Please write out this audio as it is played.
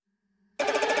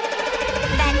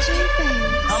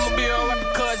I'ma be alright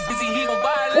because Dizzy, he gon'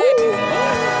 violate.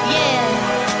 Yeah,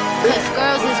 cause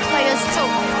girls is players too.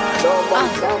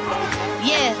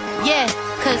 Yeah,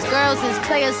 cause girls is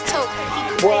players too.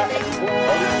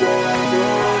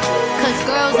 Cause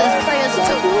girls is players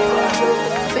too.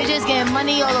 Bitches getting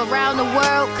money all around the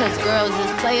world, cause girls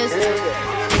is players too.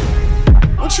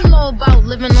 What you know about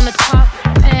living on the top?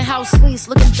 Penthouse suites,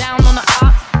 looking down on the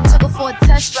op. Took her for a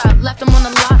test drive, left them on the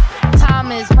lot.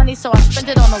 Time is money, so I spent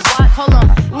it on a watch. Hold on,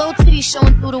 little titty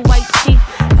showing through the white tee.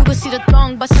 You can see the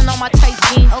thong busting on my tight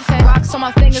jeans. Okay, rocks on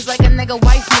my fingers like a nigga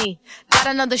wife me. Got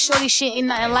another shorty, she ain't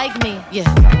nothing like me.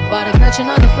 Yeah, about to catch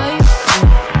another fight.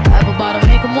 Yeah. Apple bottom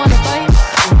make him wanna fight.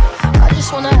 Yeah. I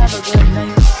just wanna have a good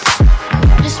night.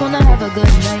 I just wanna have a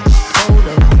good night. Hold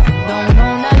up, don't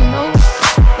know, now you know.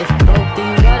 If you broke, then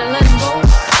you gotta let him go.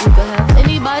 You could have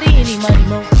anybody, any money,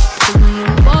 more. Cause when you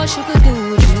a boss, you could do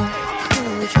what you want.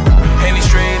 Henny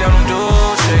straight, I don't do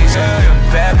chasing.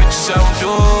 Bad bitches, I don't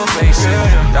do faces.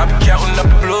 I be counting up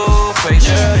the blue faces.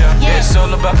 Yeah, it's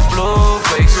all about the blue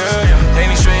faces.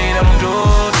 Henny straight, I don't do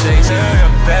chasing.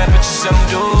 Bad bitches, I don't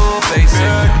do faces.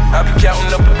 I be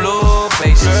counting up the blue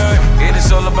faces. It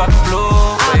is all about the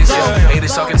blue faces.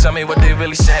 Haters talking, tell me what they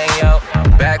really saying, yo.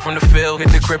 Back from the field, hit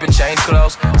the crib and change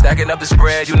clothes. Stacking up the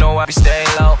spread, you know I be staying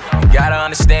low. You gotta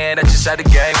understand that's just how the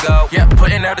game go. Yeah,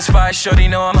 putting out this fire, shorty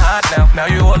know I'm hot now. Now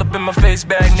you all up in my face,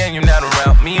 back then you not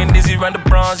around. Me and Dizzy run the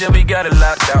bronze, yeah we got it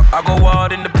locked down. I go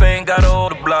hard in the pain, gotta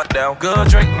hold the block down. Good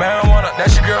drink, marijuana,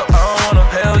 that's your girl, I don't wanna.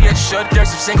 Hell yeah, shorty there's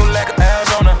some single like a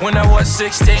Arizona. When I was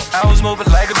 16, I was moving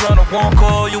like a runner. Won't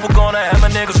call, you were gonna have my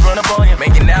niggas run up on you.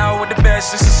 Making out with the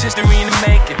best, this is history in the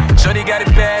making. Shorty got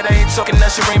it bad, I ain't talking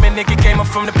that shit Raymond. Nigga came up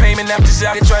from the payment, I'm just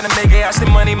out here trying to make it. I stay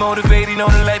money motivated, know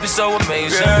the life is so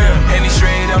amazing. Henny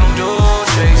straight, I don't do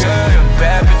chasing.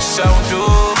 Bad bitches, I don't do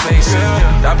faces.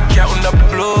 I be counting up the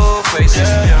blue faces.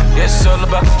 Yeah, it's all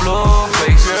about the blue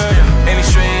faces. Henny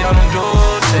straight, I don't do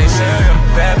chasing.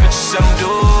 Bad bitches, I don't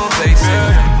do faces.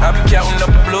 I be counting up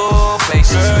the